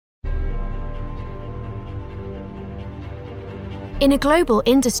In a global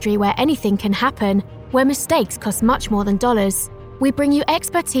industry where anything can happen, where mistakes cost much more than dollars, we bring you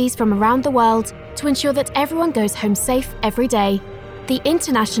expertise from around the world to ensure that everyone goes home safe every day. The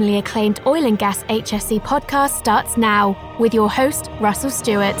internationally acclaimed Oil and Gas HSE podcast starts now with your host, Russell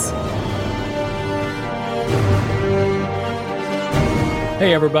Stewart.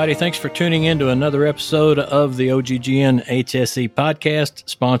 Hey everybody, thanks for tuning in to another episode of the OGHSE149 HSE podcast,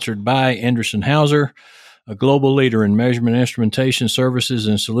 sponsored by Endresen Hauser, a global leader in measurement instrumentation services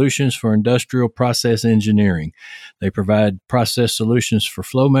and solutions for industrial process engineering. They provide process solutions for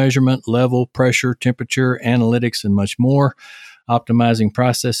flow measurement, level, pressure, temperature, analytics, and much more, optimizing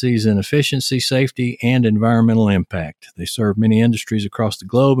processes in efficiency, safety, and environmental impact. They serve many industries across the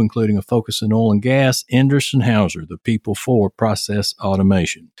globe, including a focus in oil and gas. Endresen Hauser, the people for process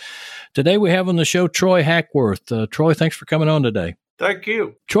automation. Today we have on the show Troy Hackworth. Troy, thanks for coming on today. Thank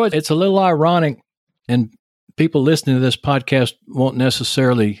you. Troy, it's a little ironic, and people listening to this podcast won't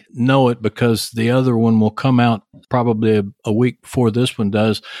necessarily know it because the other one will come out probably a week before this one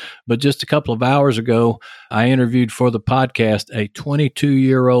does. But just a couple of hours ago, I interviewed for the podcast a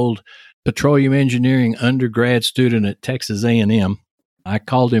 22-year-old petroleum engineering undergrad student at Texas A&M. I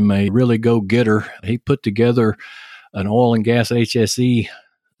called him a really go-getter. He put together an oil and gas HSE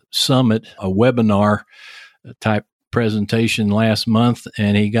summit, a webinar type presentation last month,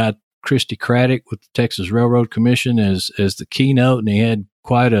 and he got Christy Craddock with the Texas Railroad Commission as the keynote, and he had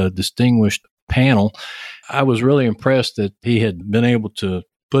quite a distinguished panel. I was really impressed that he had been able to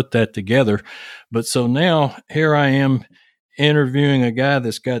put that together. But so now here I am interviewing a guy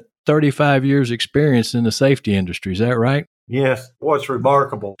that's got 35 years experience in the safety industry. Is that right? Yes. What's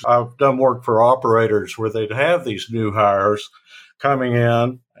remarkable, I've done work for operators where they'd have these new hires coming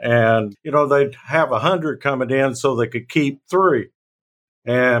in, and, they'd have 100 coming in so they could keep 3.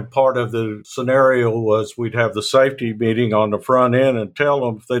 And part of the scenario was we'd have the safety meeting on the front end and tell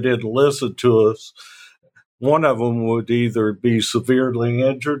them if they didn't listen to us, one of them would either be severely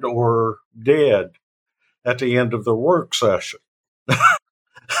injured or dead at the end of the work session.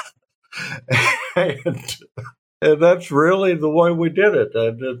 and that's really the way we did it.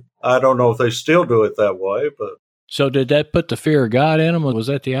 And I don't know if they still do it that way, but. So did that put the fear of God in them? Was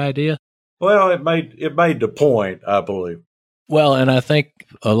that the idea? Well, it made the point, I believe. Well, and I think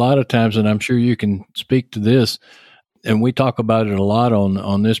a lot of times, and I'm sure you can speak to this, and we talk about it a lot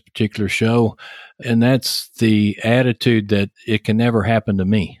on this particular show, and that's the attitude that it can never happen to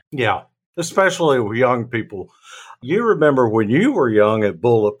me. Yeah, especially with young people. You remember when you were young at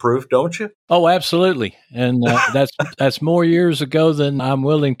Bulletproof, don't you? Oh, absolutely. And that's more years ago than I'm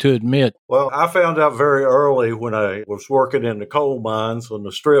willing to admit. Well, I found out very early when I was working in the coal mines, on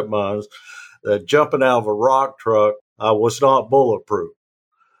the strip mines, that jumping out of a rock truck, I was not bulletproof.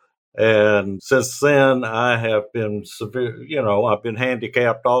 And since then, I have been severe, I've been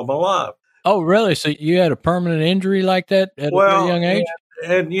handicapped all my life. Oh, really? So you had a permanent injury like that at a very young age?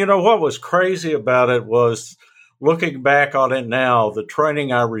 And what was crazy about it was, looking back on it now, the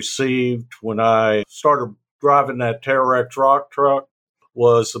training I received when I started driving that Terex rock truck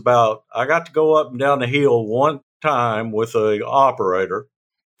was I got to go up and down the hill one time with an operator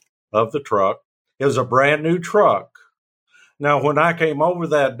of the truck. It was a brand new truck. Now, when I came over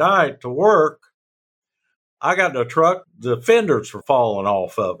that night to work, I got in the truck, the fenders were falling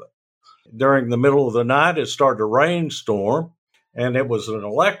off of it. During the middle of the night, it started to rainstorm, and it was an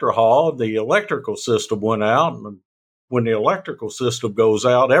electrohaul. The electrical system went out, and when the electrical system goes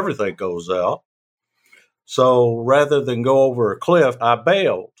out, everything goes out. So rather than go over a cliff, I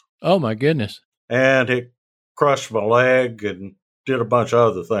bailed. Oh, my goodness. And it crushed my leg and did a bunch of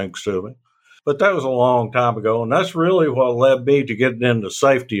other things to me. But that was a long time ago, and that's really what led me to getting into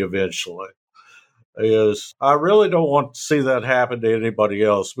safety eventually, is I really don't want to see that happen to anybody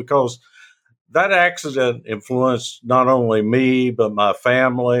else, because that accident influenced not only me, but my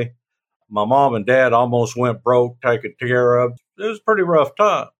family. My mom and dad almost went broke taken care of. It was a pretty rough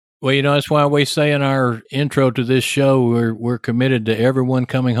time. Well, that's why we say in our intro to this show, we're committed to everyone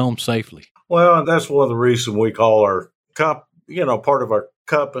coming home safely. Well, and that's one of the reasons we call our part of our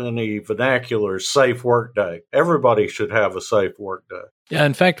company vernacular is SafeWorkday. Everybody should have a safe work day. Yeah,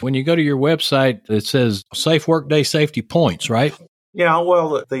 in fact, when you go to your website, it says SafeWorkday SafetyPoints, right? Yeah,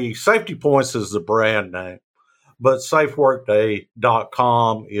 well, the SafetyPoints is the brand name, but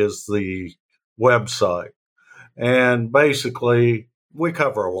SafeWorkday.com is the website. And basically, we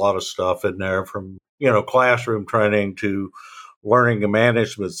cover a lot of stuff in there, from, classroom training to learning and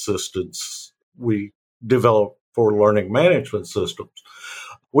management systems we develop for learning management systems.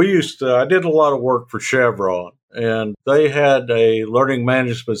 I did a lot of work for Chevron, and they had a learning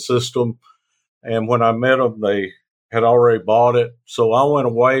management system. And when I met them, they had already bought it. So I went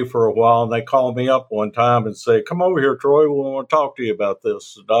away for a while, and they called me up one time and said, "Come over here, Troy. We want to talk to you about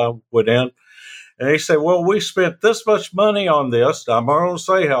this." And I went in, and they said, "Well, we spent this much money on this." I'm not going to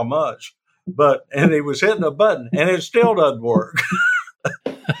say how much, and he was hitting a button, and it still doesn't work.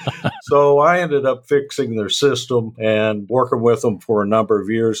 So I ended up fixing their system and working with them for a number of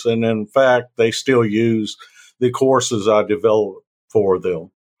years. And in fact, they still use the courses I developed for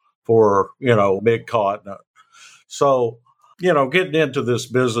them for, mid-continent. So, getting into this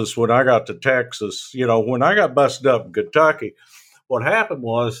business when I got to Texas, when I got busted up in Kentucky, what happened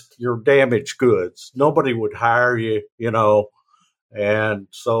was you're damaged goods. Nobody would hire you, And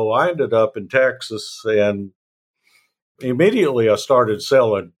so I ended up in Texas, and immediately I started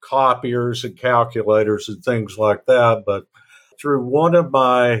selling copiers and calculators and things like that. But through one of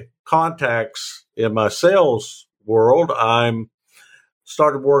my contacts in my sales world, I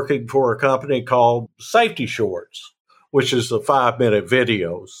started working for a company called Safety Shorts, which is the 5-minute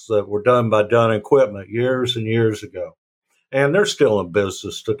videos that were done by Dunn Equipment years and years ago. And they're still in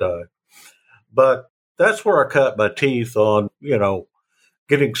business today. But that's where I cut my teeth on,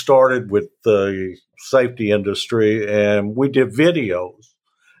 getting started with the safety industry, and we did videos.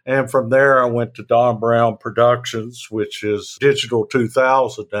 And from there, I went to Don Brown Productions, which is Digital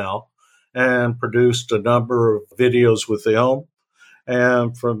 2000 now, and produced a number of videos with them.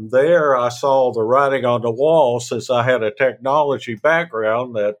 And from there, I saw the writing on the wall, since I had a technology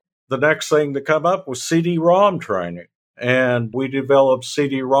background, that the next thing to come up was CD-ROM training. And we developed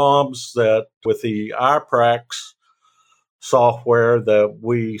CD-ROMs that, with the iPrax software, that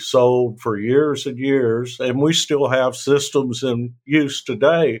we sold for years and years. And we still have systems in use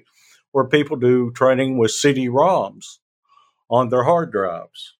today where people do training with CD-ROMs on their hard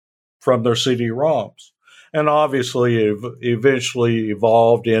drives from their CD-ROMs. And obviously, it eventually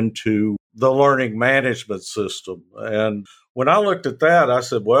evolved into the learning management system. And when I looked at that, I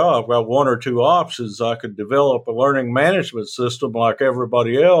said, well, I've got one or two options. I could develop a learning management system like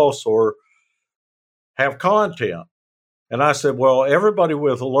everybody else, or have content. And I said, well, everybody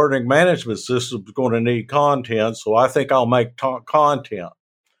with a learning management system is going to need content, so I think I'll make content.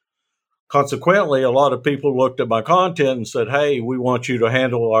 Consequently, a lot of people looked at my content and said, hey, we want you to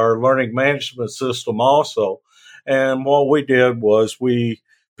handle our learning management system also. And what we did was we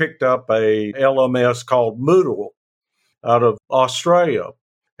picked up a LMS called Moodle out of Australia,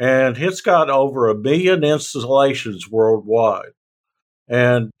 and it's got over 1 million installations worldwide,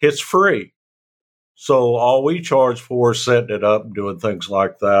 and it's free. So all we charge for is setting it up and doing things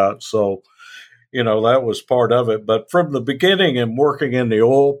like that. So, that was part of it. But from the beginning and working in the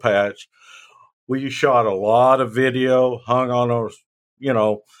oil patch, we shot a lot of video, hung on our,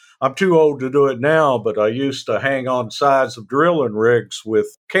 I'm too old to do it now, but I used to hang on sides of drilling rigs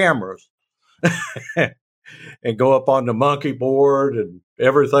with cameras and go up on the monkey board and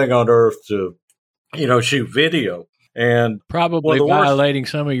everything on earth to, shoot video. And probably violating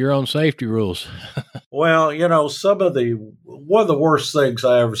some of your own safety rules. Well, one of the worst things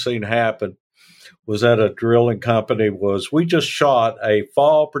I ever seen happen was at a drilling company was we just shot a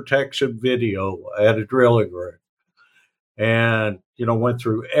fall protection video at a drilling rig, and, went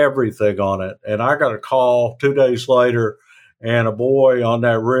through everything on it. And I got a call 2 days later, and a boy on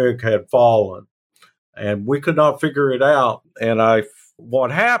that rig had fallen, and we could not figure it out. And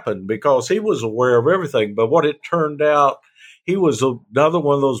what happened, because he was aware of everything, but what it turned out, he was another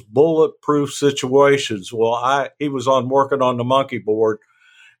one of those bulletproof situations. Well, he was working on the monkey board,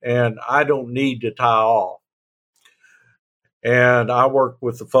 and I don't need to tie off. And I worked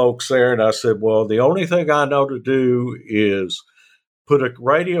with the folks there, and I said, well, the only thing I know to do is put a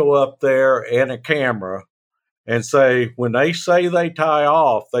radio up there and a camera and say, when they say they tie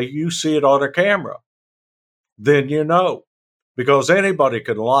off, you see it on a camera. Then because anybody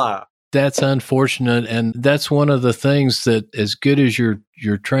can lie. That's unfortunate. And that's one of the things that, as good as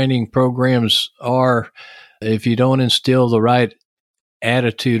your training programs are, if you don't instill the right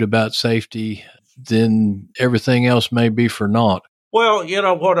attitude about safety, then everything else may be for naught. Well,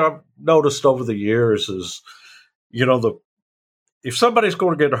 what I've noticed over the years is, if somebody's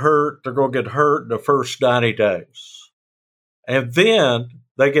going to get hurt, they're going to get hurt in the first 90 days. And then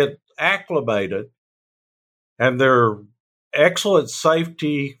they get acclimated, and they're excellent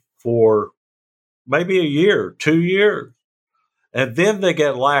safety for maybe a year, 2 years. And then they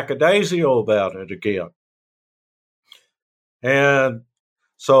get lackadaisical about it again. And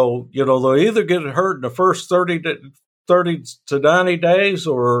so, they'll either get hurt in the first 30 to 90 days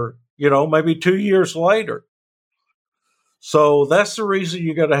or, maybe 2 years later. So that's the reason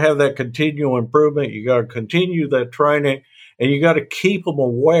you got to have that continual improvement. You got to continue that training, and you got to keep them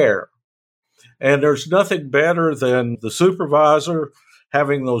aware. And there's nothing better than the supervisor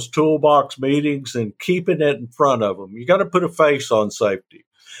having those toolbox meetings and keeping it in front of them. You got to put a face on safety.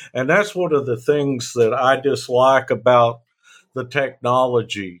 And that's one of the things that I dislike about the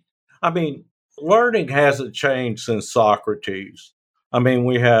technology. I mean, learning hasn't changed since Socrates. I mean,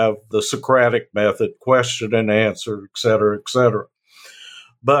 we have the Socratic method, question and answer, et cetera, et cetera.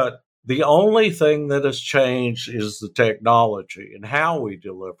 But the only thing that has changed is the technology and how we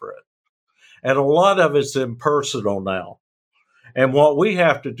deliver it. And a lot of it's impersonal now. And what we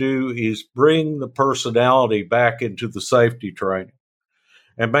have to do is bring the personality back into the safety training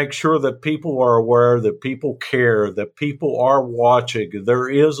and make sure that people are aware, that people care, that people are watching. There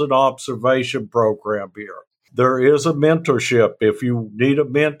is an observation program here. There is a mentorship if you need a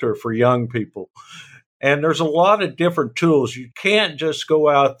mentor for young people. And there's a lot of different tools. You can't just go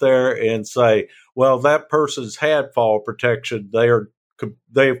out there and say, well, that person's had fall protection.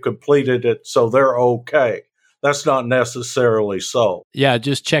 They've completed it, so they're okay. That's not necessarily so. Yeah,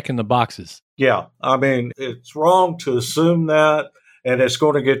 just checking the boxes. Yeah, I mean, it's wrong to assume that, and it's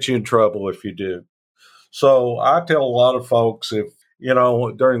going to get you in trouble if you do. So I tell a lot of folks if,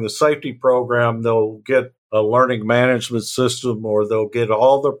 during the safety program, they'll get a learning management system or they'll get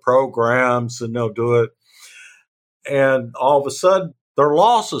all the programs and they'll do it. And all of a sudden, their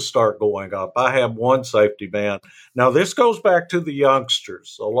losses start going up. I have one safety man. Now, this goes back to the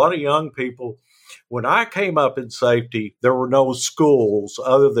youngsters. A lot of young people, when I came up in safety, there were no schools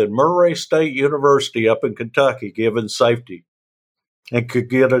other than Murray State University up in Kentucky giving safety and could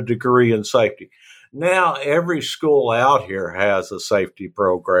get a degree in safety. Now, every school out here has a safety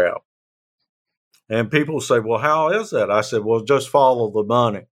program. And people say, well, how is that? I said, well, just follow the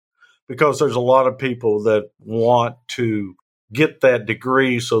money. Because there's a lot of people that want to get that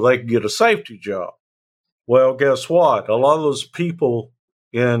degree so they can get a safety job. Well, guess what? A lot of those people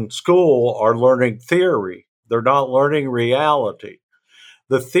in school are learning theory. They're not learning reality.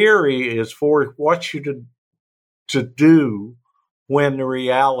 The theory is for what you to do when the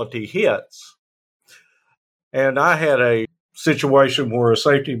reality hits. And I had a situation where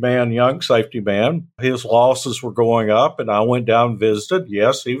young safety man, his losses were going up, and I went down and visited.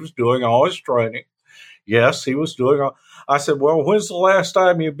 Yes, he was doing all his training. Yes, he was doing all. I said, well, when's the last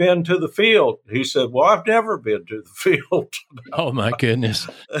time you've been to the field? He said, well, I've never been to the field. Oh, my goodness.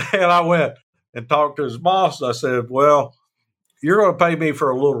 And I went and talked to his boss. And I said, well, you're going to pay me for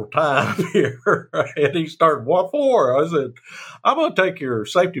a little time here. And he started, what for? I said, I'm going to take your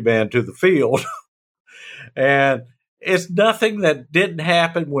safety man to the field. And it's nothing that didn't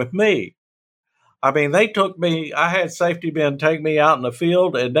happen with me. I mean, I had safety men take me out in the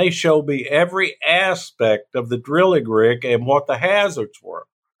field and they showed me every aspect of the drilling rig and what the hazards were.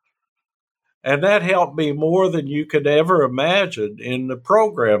 And that helped me more than you could ever imagine in the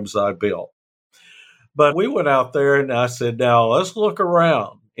programs I built. But we went out there and I said, now let's look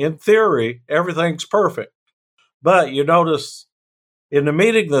around. In theory, everything's perfect. But you notice in the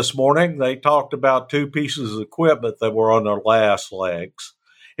meeting this morning, they talked about two pieces of equipment that were on their last legs.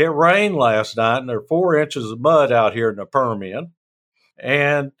 It rained last night, and there are 4 inches of mud out here in the Permian,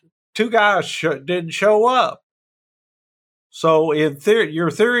 and 2 guys didn't show up. So in theory, your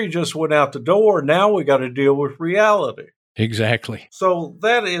theory just went out the door. Now we got to deal with reality. Exactly. So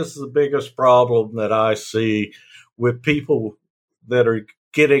that is the biggest problem that I see with people that are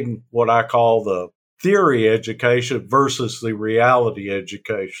getting what I call the theory education versus the reality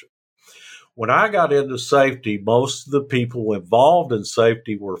education. When I got into safety, most of the people involved in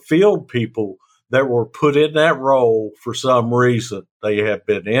safety were field people that were put in that role for some reason. They had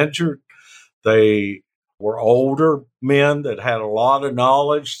been injured. They were older men that had a lot of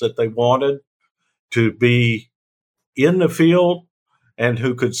knowledge that they wanted to be in the field and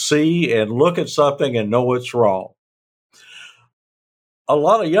who could see and look at something and know it's wrong. A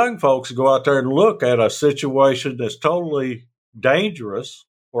lot of young folks go out there and look at a situation that's totally dangerous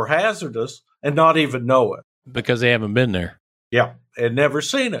or hazardous and not even know it. Because they haven't been there. Yeah, and never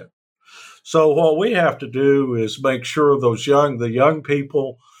seen it. So what we have to do is make sure the young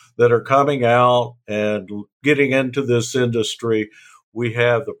people that are coming out and getting into this industry, we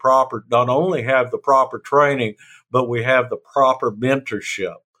have not only have the proper training, but we have the proper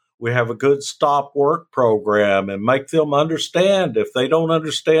mentorship. We have a good stop work program and make them understand if they don't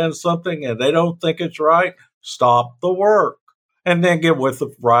understand something and they don't think it's right, stop the work and then get with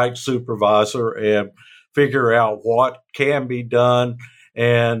the right supervisor and figure out what can be done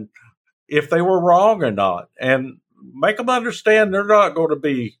and if they were wrong or not, and make them understand they're not going to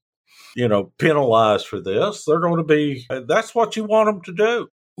be, penalized for this. They're going to be, that's what you want them to do.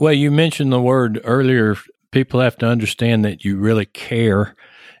 Well, you mentioned the word earlier. People have to understand that you really care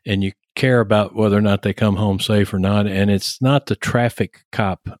and care about whether or not they come home safe or not. And it's not the traffic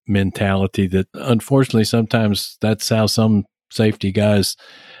cop mentality that, unfortunately, sometimes that's how some safety guys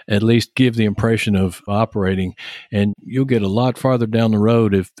at least give the impression of operating. And you'll get a lot farther down the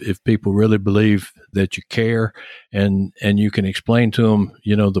road if people really believe that you care and you can explain to them,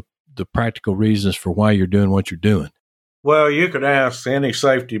 the practical reasons for why you're doing what you're doing. Well, you can ask any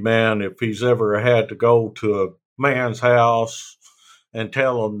safety man if he's ever had to go to a man's house and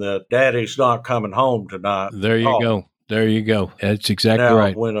tell him that daddy's not coming home tonight. There you go. There you go. That's exactly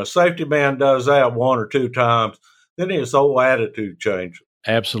right. When a safety man does that one or two times, then his whole attitude changes.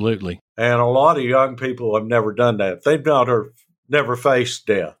 Absolutely. And a lot of young people have never done that. They've never faced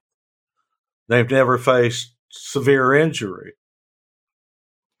death. They've never faced severe injury.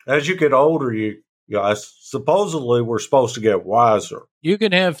 As you get older, you guys, supposedly we're supposed to get wiser. You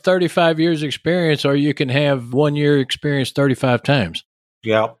can have 35 years experience, or you can have 1 year experience 35 times.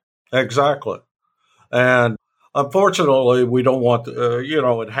 Yeah, exactly. And unfortunately, we don't want,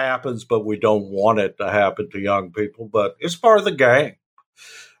 it happens, but we don't want it to happen to young people. But it's part of the game.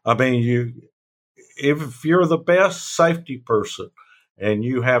 I mean, if you're the best safety person and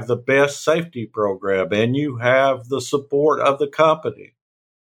you have the best safety program and you have the support of the company,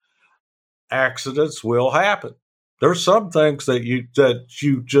 accidents will happen. There's some things that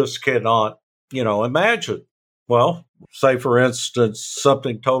you just cannot, imagine. Well, say for instance,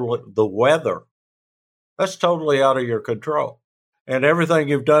 the weather, that's totally out of your control. And everything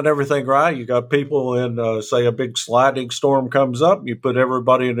you've done, everything right. You got people in, say, a big sliding storm comes up. You put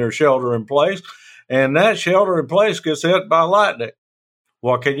everybody in their shelter in place, and that shelter in place gets hit by lightning.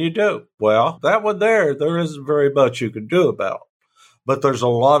 What can you do? Well, that one there isn't very much you can do about. But there's a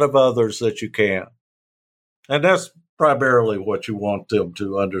lot of others that you can. And that's primarily what you want them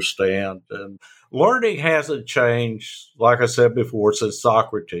to understand. And learning hasn't changed, like I said before, since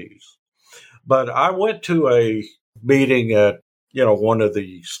Socrates. But I went to a meeting at, one of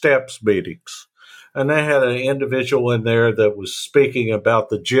the STEPS meetings, and they had an individual in there that was speaking about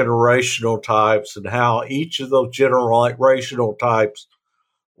the generational types and how each of those generational types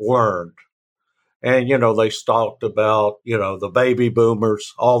learned. And, they talked about, the baby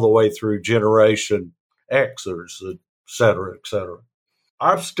boomers all the way through Generation Xers, et cetera, et cetera.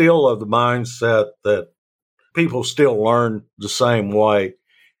 I'm still of the mindset that people still learn the same way,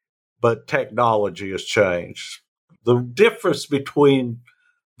 but technology has changed. The difference between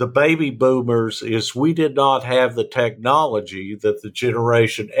the baby boomers is we did not have the technology that the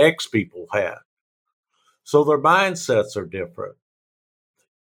Generation X people had. So their mindsets are different.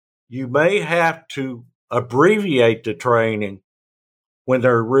 You may have to abbreviate the training when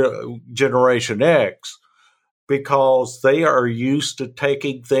they're Generation X because they are used to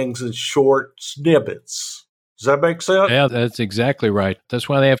taking things in short snippets. Does that make sense? Yeah, that's exactly right. That's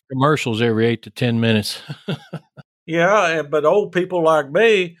why they have commercials every 8 to 10 minutes. Yeah, but old people like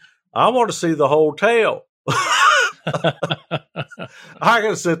me, I want to see the whole tale. I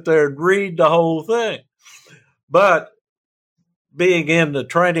can sit there and read the whole thing. But being in the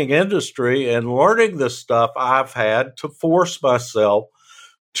training industry and learning this stuff, I've had to force myself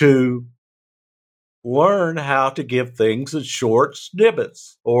to learn how to give things in short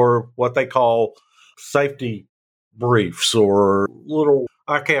snippets, or what they call safety briefs, or little,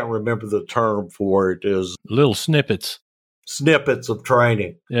 I can't remember the term for it, is little snippets of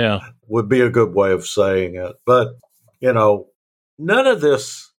training. Yeah, would be a good way of saying it. But, none of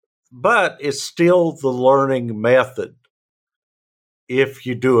this, but it's still the learning method. If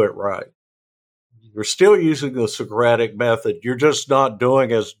you do it right, you're still using the Socratic method. You're just not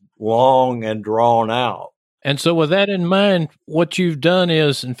doing as long and drawn out. And so with that in mind, what you've done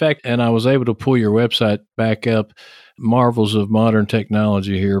is, in fact, and I was able to pull your website back up, marvels of modern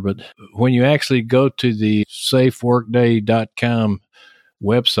technology here, but when you actually go to the SafeWorkday.com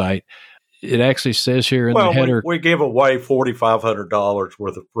website, it actually says here in the header. We give away $4,500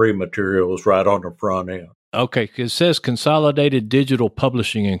 worth of free materials right on the front end. Okay, it says Consolidated Digital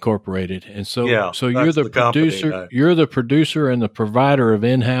Publishing Incorporated, and so you're the producer. You're the producer and the provider of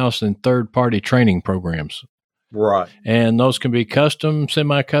in-house and third-party training programs, right? And those can be custom,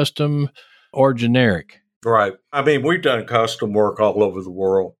 semi-custom, or generic, right? I mean, we've done custom work all over the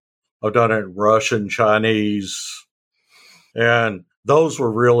world. I've done it in Russian, Chinese, and those were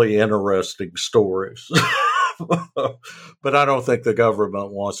really interesting stories. But I don't think the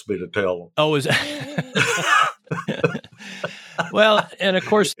government wants me to tell them. Oh, is well, and of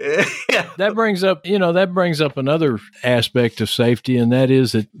course, that brings up another aspect of safety, and that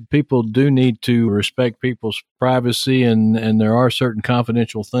is that people do need to respect people's privacy, and there are certain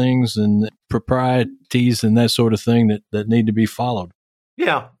confidential things and proprieties and that sort of thing that need to be followed.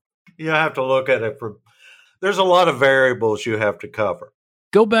 Yeah. You have to look at it there's a lot of variables you have to cover.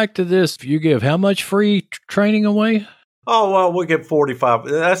 Go back to this. You give how much free training away? Oh, well, we get 45.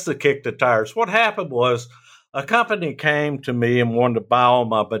 That's the kick the tires. What happened was a company came to me and wanted to buy all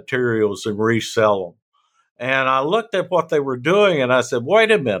my materials and resell them. And I looked at what they were doing and I said,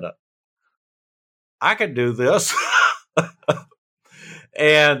 wait a minute, I can do this.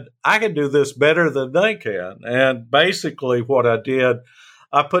 And I can do this better than they can. And basically what I did,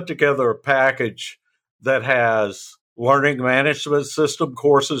 I put together a package that has learning management system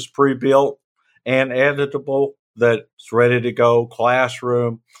courses pre-built and editable that's ready to go,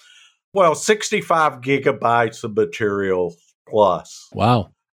 classroom. Well, 65 gigabytes of material plus.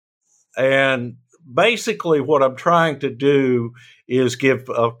 Wow. And basically what I'm trying to do is give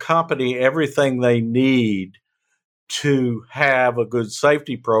a company everything they need to have a good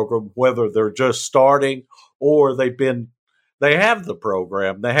safety program, whether they're just starting or they have the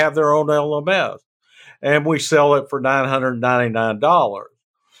program, they have their own LMS, and we sell it for $999.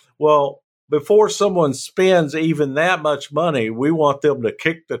 Well, before someone spends even that much money, we want them to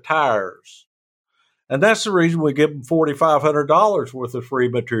kick the tires. And that's the reason we give them $4,500 worth of free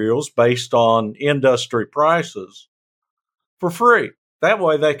materials based on industry prices for free. That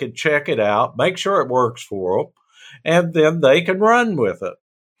way they can check it out, make sure it works for them, and then they can run with it.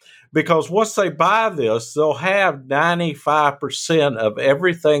 Because once they buy this, they'll have 95% of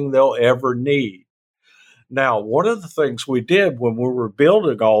everything they'll ever need. Now, one of the things we did when we were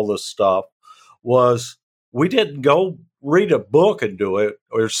building all this stuff was we didn't go read a book and do it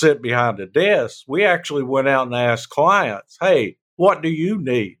or sit behind a desk. We actually went out and asked clients, hey, what do you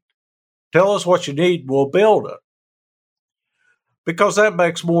need? Tell us what you need and we'll build it. Because that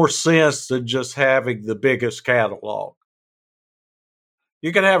makes more sense than just having the biggest catalog.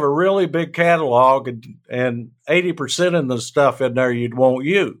 You can have a really big catalog and 80% of the stuff in there you won't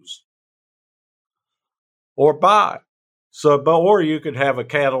use or buy. Or you could have a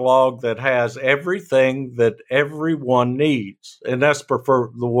catalog that has everything that everyone needs. And that's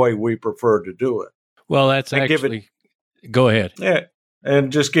the way we prefer to do it. Well, that's go ahead. Yeah.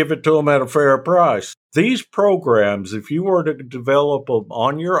 And just give it to them at a fair price. These programs, if you were to develop them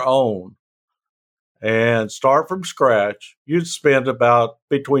on your own and start from scratch, you'd spend about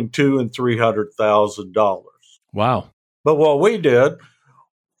between $200,000 and $300,000. Wow. But what we did,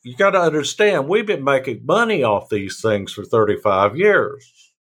 you got to understand, we've been making money off these things for 35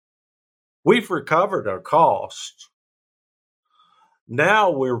 years. We've recovered our costs. Now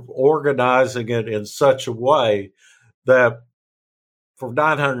we're organizing it in such a way that for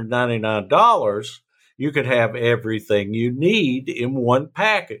 $999, you could have everything you need in one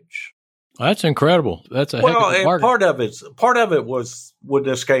package. That's incredible. That's a heck of a bargain. Part of it was when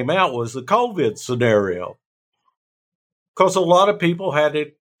this came out was the COVID scenario, because a lot of people had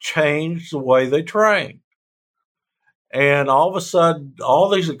to change the way they train, and all of a sudden, all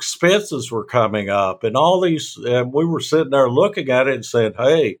these expenses were coming up, and we were sitting there looking at it and saying,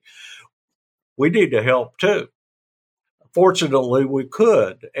 "Hey, we need to help too." Fortunately, we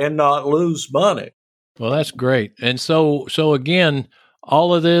could and not lose money. Well, that's great. And so again,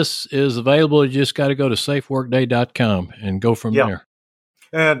 all of this is available. You just got to go to SafeWorkday.com and go from there.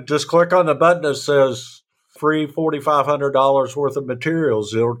 And just click on the button that says free $4,500 worth of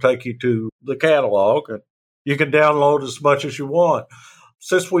materials. It'll take you to the catalog, and you can download as much as you want.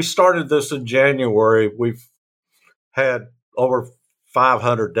 Since we started this in January, we've had over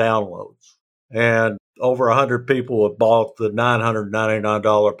 500 downloads, and over 100 people have bought the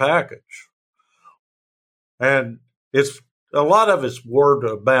 $999 package. And a lot of it's word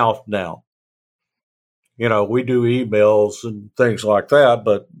of mouth now. You know, we do emails and things like that,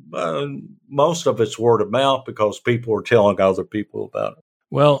 but most of it's word of mouth because people are telling other people about it.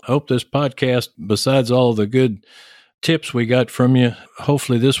 Well, I hope this podcast, besides all the good tips we got from you,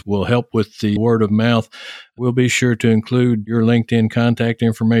 hopefully this will help with the word of mouth. We'll be sure to include your LinkedIn contact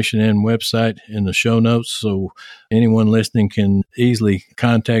information and website in the show notes so anyone listening can easily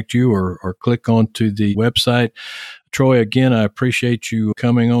contact you or click onto the website. Troy, again, I appreciate you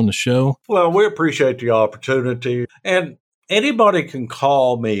coming on the show. Well, we appreciate the opportunity. And anybody can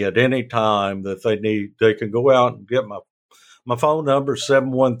call me at any time that they need. They can go out and get my phone number,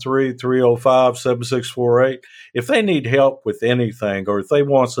 713-305-7648. If they need help with anything, or if they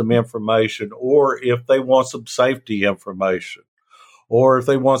want some information, or if they want some safety information, or if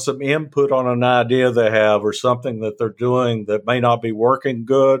they want some input on an idea they have or something that they're doing that may not be working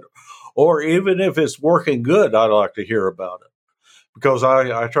good, or even if it's working good, I'd like to hear about it, because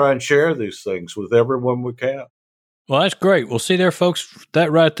I try and share these things with everyone we can. Well, that's great. Well, see there, folks,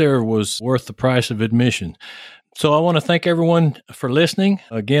 that right there was worth the price of admission. So I want to thank everyone for listening.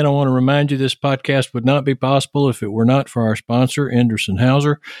 Again, I want to remind you this podcast would not be possible if it were not for our sponsor, Endress &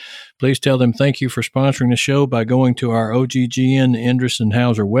 Hauser. Please tell them thank you for sponsoring the show by going to our OGGN Endress &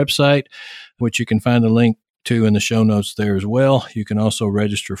 Hauser website, which you can find the link to in the show notes there as well. You can also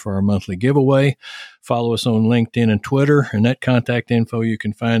register for our monthly giveaway. Follow us on LinkedIn and Twitter, and that contact info you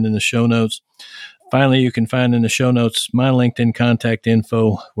can find in the show notes. Finally, you can find in the show notes my LinkedIn contact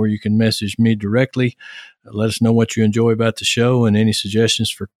info where you can message me directly. Let us know what you enjoy about the show and any suggestions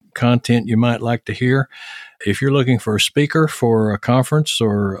for content you might like to hear. If you're looking for a speaker for a conference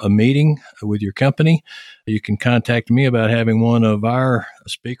or a meeting with your company, you can contact me about having one of our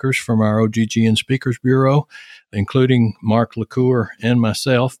speakers from our OGGN Speakers Bureau, including Mark LaCour and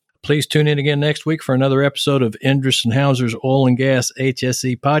myself. Please tune in again next week for another episode of Endress & Hauser's Oil and Gas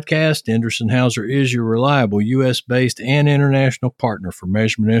HSE podcast. Endress & Hauser is your reliable U.S.-based and international partner for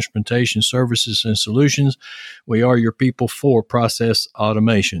measurement instrumentation services and solutions. We are your people for process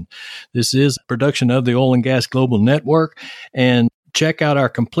automation. This is a production of the Oil and Gas Global Network, and check out our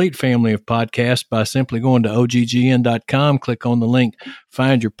complete family of podcasts by simply going to OGGN.com, click on the link,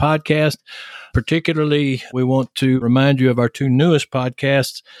 find your podcast. Particularly, we want to remind you of our two newest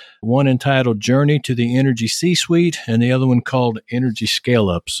podcasts, one entitled Journey to the Energy C-Suite and the other one called Energy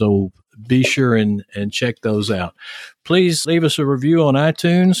Scale-Up. So be sure and check those out. Please leave us a review on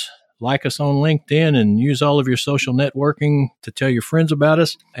iTunes, like us on LinkedIn, and use all of your social networking to tell your friends about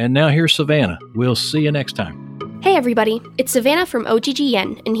us. And now here's Savannah. We'll see you next time. Hey everybody, it's Savannah from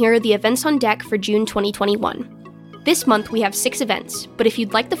OGGN, and here are the events on deck for June 2021. This month we have 6 events, but if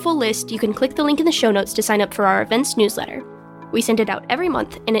you'd like the full list, you can click the link in the show notes to sign up for our events newsletter. We send it out every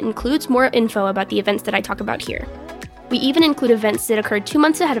month, and it includes more info about the events that I talk about here. We even include events that occurred 2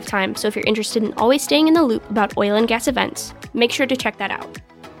 months ahead of time, so if you're interested in always staying in the loop about oil and gas events, make sure to check that out.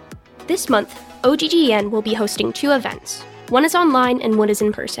 This month, OGGN will be hosting 2 events. One is online and one is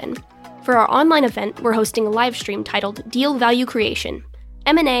in person. For our online event, we're hosting a live stream titled Deal Value Creation,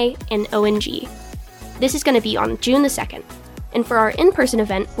 M&A, and ONG. This is going to be on June the 2nd. And for our in-person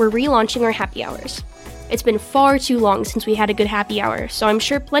event, we're relaunching our happy hours. It's been far too long since we had a good happy hour, so I'm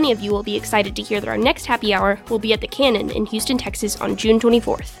sure plenty of you will be excited to hear that our next happy hour will be at the Cannon in Houston, Texas on June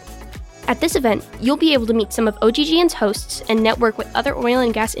 24th. At this event, you'll be able to meet some of OGGN's hosts and network with other oil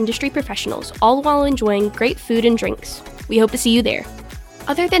and gas industry professionals, all while enjoying great food and drinks. We hope to see you there.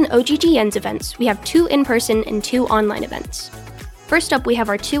 Other than OGGN's events, we have 2 in-person and 2 online events. First up, we have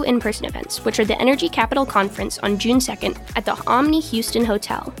our 2 in-person events, which are the Energy Capital Conference on June 2nd at the Omni Houston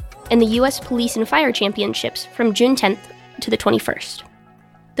Hotel, and the U.S. Police and Fire Championships from June 10th to the 21st.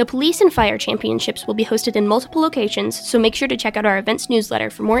 The Police and Fire Championships will be hosted in multiple locations, so make sure to check out our events newsletter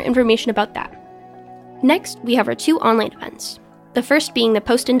for more information about that. Next, we have our 2 online events, the first being the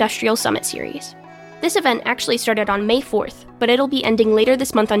Post-Industrial Summit Series. This event actually started on May 4th, but it'll be ending later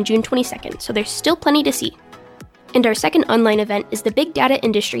this month on June 22nd, so there's still plenty to see. And our second online event is the Big Data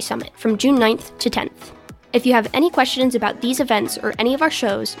Industry Summit from June 9th to 10th. If you have any questions about these events or any of our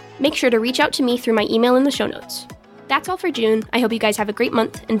shows, make sure to reach out to me through my email in the show notes. That's all for June. I hope you guys have a great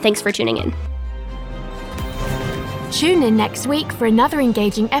month, and thanks for tuning in. Tune in next week for another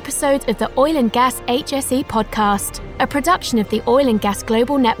engaging episode of the Oil and Gas HSE podcast, a production of the Oil and Gas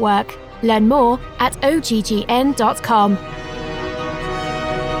Global Network. Learn more at oggn.com.